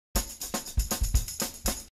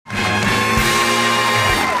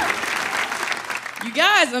You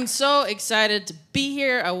guys, I'm so excited to be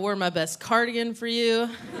here. I wore my best cardigan for you.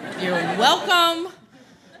 You're welcome.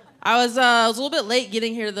 I was a little bit late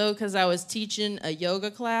getting here, though, because I was teaching a yoga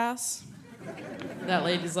class. That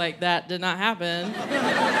lady's like, that did not happen.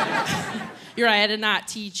 You're right, I did not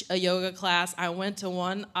teach a yoga class. I went to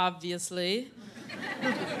one, obviously.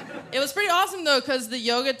 It was pretty awesome, though, because the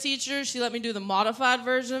yoga teacher, she let me do the modified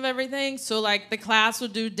version of everything. So, like, the class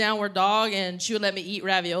would do downward dog, and she would let me eat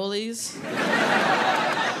raviolis.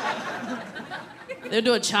 They would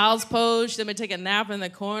do a child's pose. She'd let me take a nap in the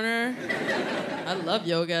corner. I love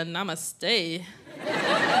yoga. Namaste.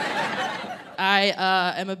 I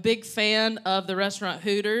am a big fan of the restaurant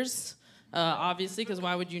Hooters, obviously, because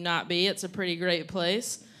why would you not be? It's a pretty great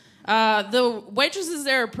place. The waitresses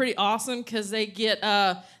there are pretty awesome because they get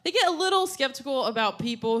a little skeptical about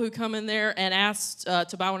people who come in there and ask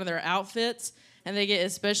to buy one of their outfits, and they get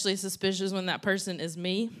especially suspicious when that person is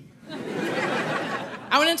me.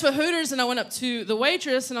 I went into a Hooters and I went up to the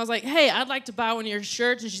waitress and I was like, hey, I'd like to buy one of your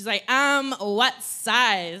shirts. And she's like, what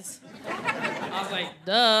size? I was like,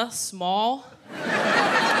 duh, small.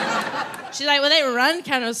 She's like, well, they run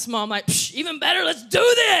kind of small. I'm like, even better, let's do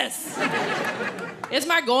this. It's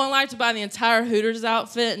my goal in life to buy the entire Hooters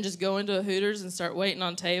outfit and just go into a Hooters and start waiting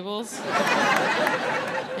on tables.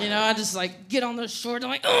 You know, I just like get on those shorts.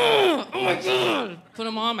 I'm like, oh my God. Put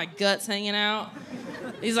them on, my gut's hanging out.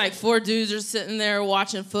 These like 4 dudes are sitting there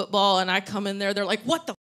watching football, and I come in there, they're like, what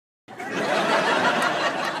the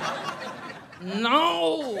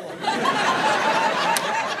No.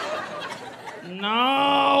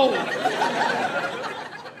 No.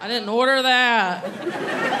 I didn't order that.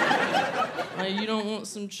 Like, you don't want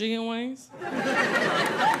some chicken wings?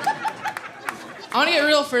 I want to get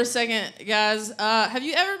real for a second, guys. Have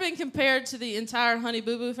you ever been compared to the entire Honey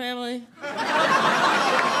Boo Boo family?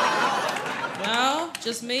 No?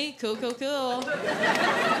 Just me? Cool. Oh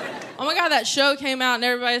my God, that show came out and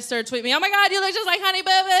everybody started tweeting me, oh my God, you look just like Honey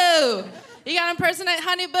Boo Boo. You gotta impersonate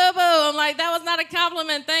Honey Boo Boo. I'm like, that was not a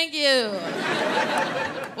compliment, thank you.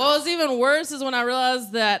 What was even worse is when I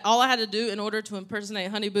realized that all I had to do in order to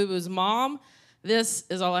impersonate Honey Boo Boo's mom, this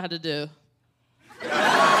is all I had to do.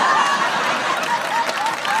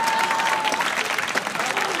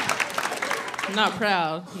 Not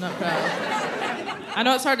proud. I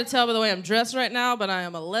know it's hard to tell by the way I'm dressed right now, but I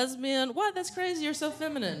am a lesbian. What? That's crazy. You're so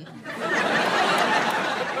feminine.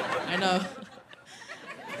 I know.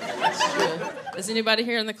 That's true. Is anybody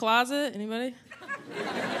here in the closet? Anybody?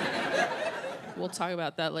 We'll talk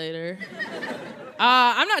about that later.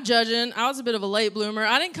 I'm not judging. I was a bit of a late bloomer.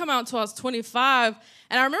 I didn't come out until I was 25.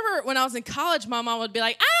 And I remember when I was in college, my mom would be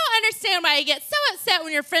like, I don't understand why you get so upset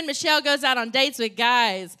when your friend Michelle goes out on dates with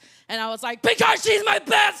guys. And I was like, because she's my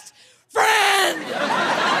best friend!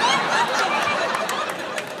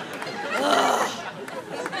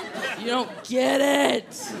 You don't get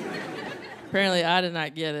it. Apparently, I did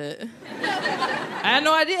not get it. I had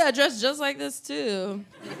no idea. I dressed just like this, too.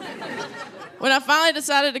 When I finally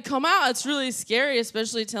decided to come out, it's really scary,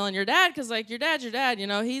 especially telling your dad, because, like, your dad's your dad, you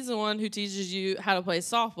know? He's the one who teaches you how to play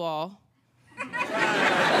softball.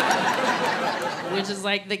 Which is,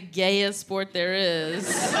 like, the gayest sport there is.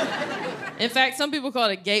 In fact, some people call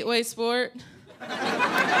it a gateway sport.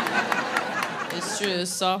 It's true.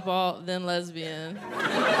 Softball, then lesbian.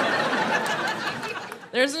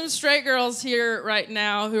 There's some straight girls here right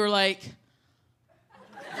now who are like,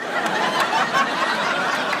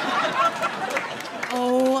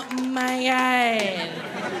 oh my God.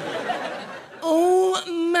 Oh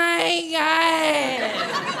my God.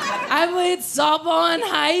 I played softball in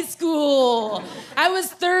high school. I was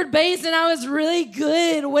third base and I was really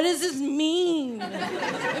good. What does this mean?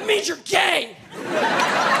 It means you're gay.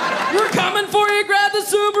 We're coming for you. Grab the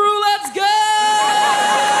Subaru. Let's go.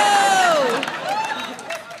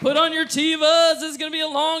 Put on your Tivas. This is going to be a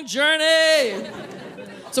long journey.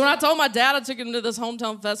 So when I told my dad, I took him to this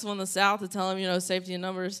hometown festival in the South to tell him, you know, safety in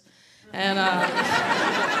numbers. And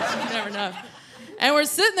you never know. And we're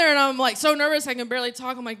sitting there, and I'm like so nervous I can barely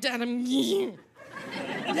talk. I'm like, Dad, I'm gay.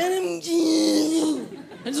 Dad, I'm gay.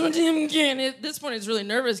 I just want to him again. At this point, he's really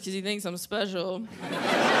nervous because he thinks I'm special.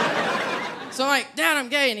 So I'm like, Dad, I'm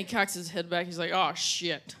gay. And he cocks his head back. He's like, oh,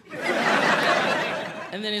 shit.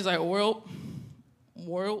 And then he's like, well. You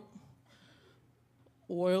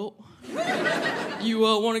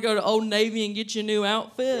want to go to Old Navy and get your new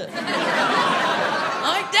outfit? I'm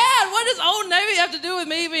like, Dad, what does Old Navy have to do with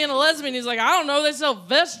me being a lesbian? He's like, I don't know, they sell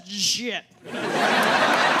vest shit.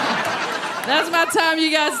 That's my time,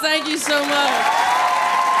 you guys. Thank you so much.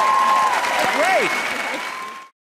 Great.